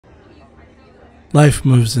Life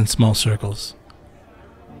moves in small circles.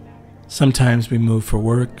 Sometimes we move for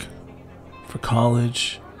work, for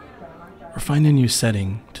college, or find a new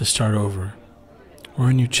setting to start over, or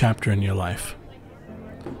a new chapter in your life.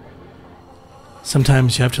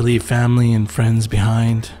 Sometimes you have to leave family and friends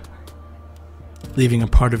behind, leaving a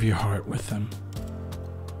part of your heart with them.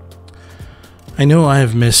 I know I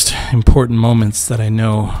have missed important moments that I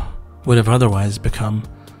know would have otherwise become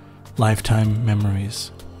lifetime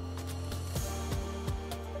memories,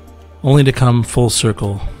 only to come full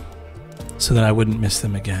circle so that I wouldn't miss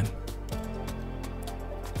them again.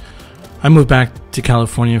 I moved back to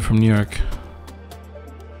California from New York.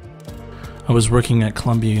 I was working at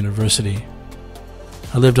Columbia University.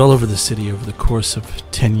 I lived all over the city over the course of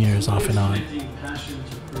 10 years off and on.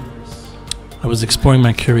 I was exploring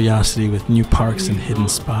my curiosity with new parks and hidden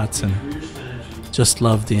spots and just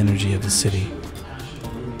loved the energy of the city.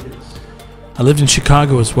 I lived in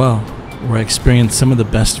Chicago as well, where I experienced some of the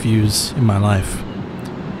best views in my life,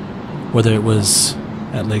 whether it was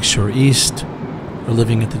at Lakeshore East or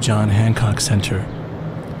living at the John Hancock Center.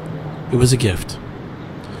 It was a gift,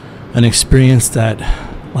 an experience that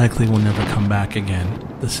likely will never come back again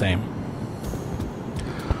the same.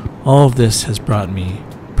 All of this has brought me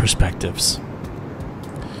perspectives.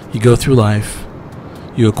 You go through life,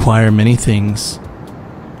 you acquire many things,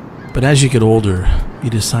 but as you get older,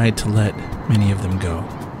 you decide to let many of them go.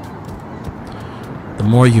 The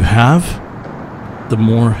more you have, the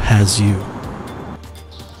more has you.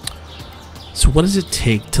 So what does it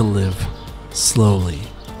take to live slowly?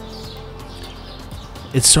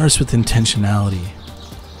 It starts with intentionality,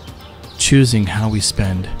 choosing how we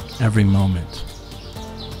spend every moment,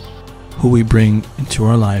 who we bring into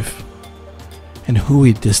our life, and who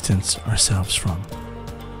we distance ourselves from.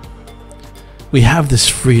 We have this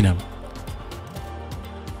freedom.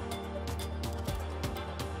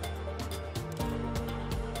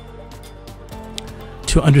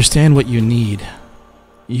 To understand what you need,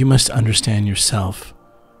 you must understand yourself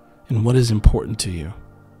and what is important to you.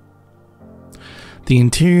 The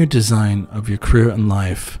interior design of your career and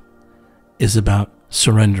life is about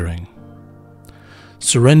surrendering.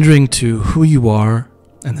 Surrendering to who you are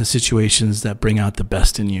and the situations that bring out the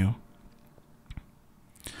best in you.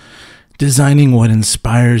 Designing what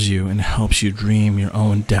inspires you and helps you dream your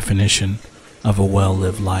own definition of a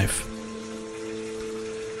well-lived life.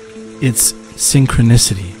 It's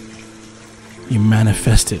synchronicity. You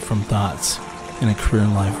manifest it from thoughts in a career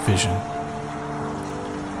and life vision.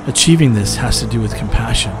 Achieving this has to do with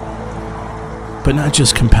compassion, but not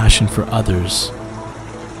just compassion for others,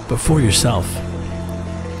 but for yourself.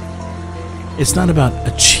 It's not about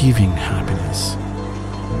achieving happiness,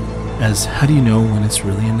 as how do you know when it's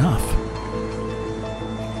really enough?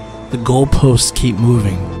 The goalposts keep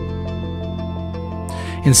moving.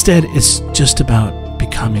 Instead, it's just about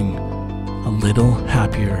becoming a little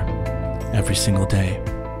happier every single day.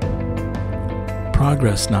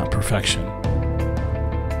 Progress, not perfection.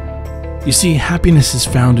 You see, happiness is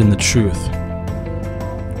found in the truth.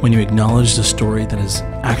 When you acknowledge the story that is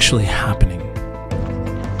actually happening,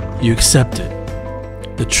 you accept it,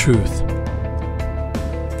 the truth,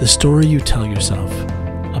 the story you tell yourself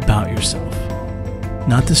about yourself,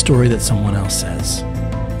 not the story that someone else says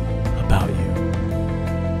about you,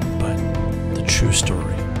 but the true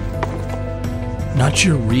story. Not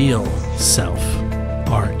your real self,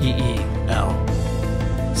 R-E-E-L,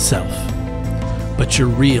 self, but your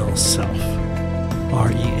real self,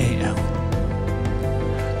 R-E-A-L.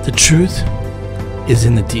 The truth is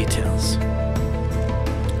in the details,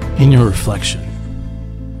 in your reflection.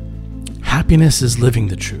 Happiness is living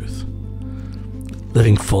the truth,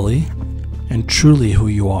 living fully and truly who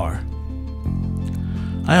you are.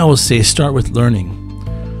 I always say start with learning,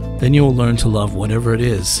 then you will learn to love whatever it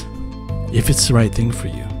is, if it's the right thing for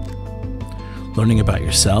you. Learning about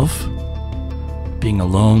yourself, being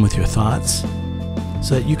alone with your thoughts,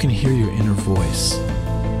 so that you can hear your inner voice.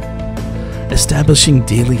 Establishing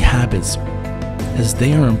daily habits, as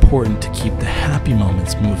they are important to keep the happy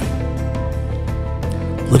moments moving.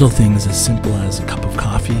 Little things as simple as a cup of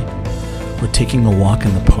coffee or taking a walk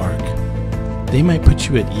in the park, they might put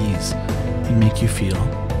you at ease and make you feel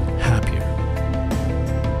happier.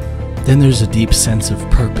 Then there's a deep sense of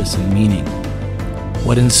purpose and meaning,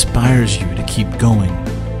 what inspires you to keep going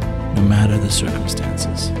no matter the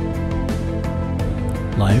circumstances.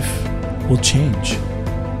 Life will change.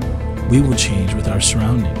 We will change with our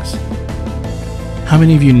surroundings. How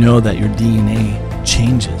many of you know that your DNA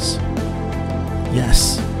changes?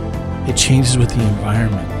 Yes, it changes with the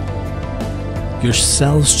environment. Your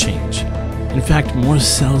cells change. In fact, more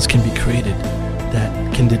cells can be created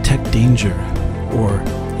that can detect danger or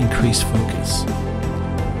increased focus.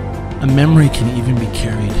 A memory can even be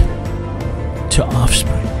carried to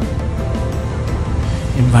offspring.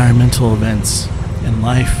 Environmental events and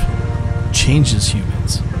life changes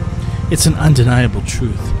humans. It's an undeniable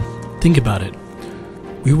truth. Think about it.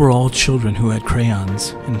 We were all children who had crayons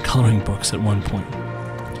and coloring books at one point.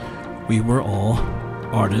 We were all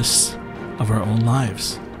artists of our own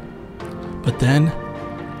lives. But then,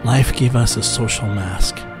 life gave us a social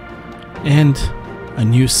mask and a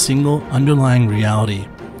new single underlying reality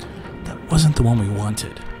that wasn't the one we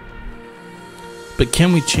wanted. But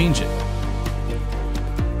can we change it?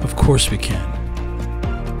 Of course we can.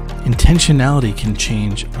 Intentionality can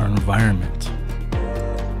change our environment.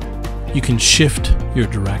 You can shift your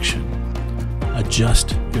direction,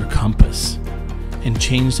 adjust your compass, and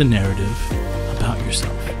change the narrative about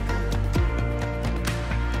yourself.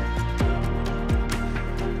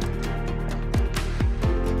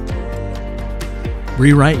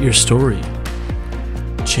 Rewrite your story.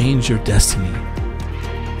 Change your destiny.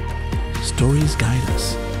 Stories guide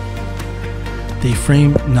us. They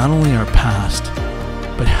frame not only our past,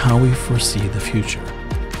 but how we foresee the future.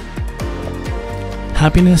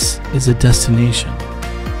 Happiness is a destination,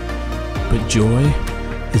 but joy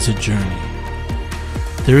is a journey.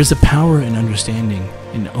 There is a power in understanding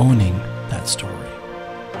and owning that story.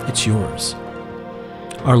 It's yours.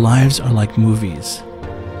 Our lives are like movies.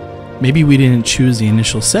 Maybe we didn't choose the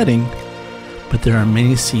initial setting, but there are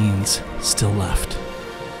many scenes still left.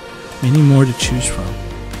 Many more to choose from.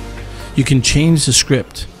 You can change the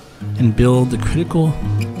script and build the critical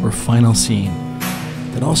or final scene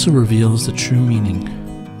that also reveals the true meaning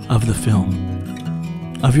of the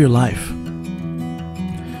film, of your life.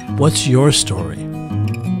 What's your story?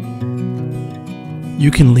 You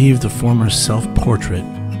can leave the former self-portrait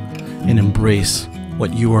and embrace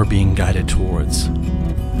what you are being guided towards.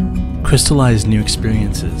 Crystallize new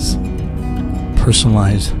experiences,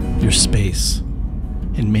 personalize your space,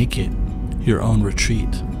 and make it your own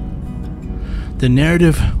retreat. The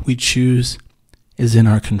narrative we choose is in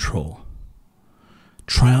our control.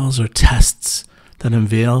 Trials are tests that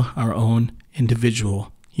unveil our own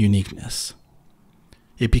individual uniqueness.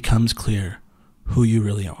 It becomes clear who you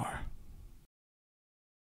really are.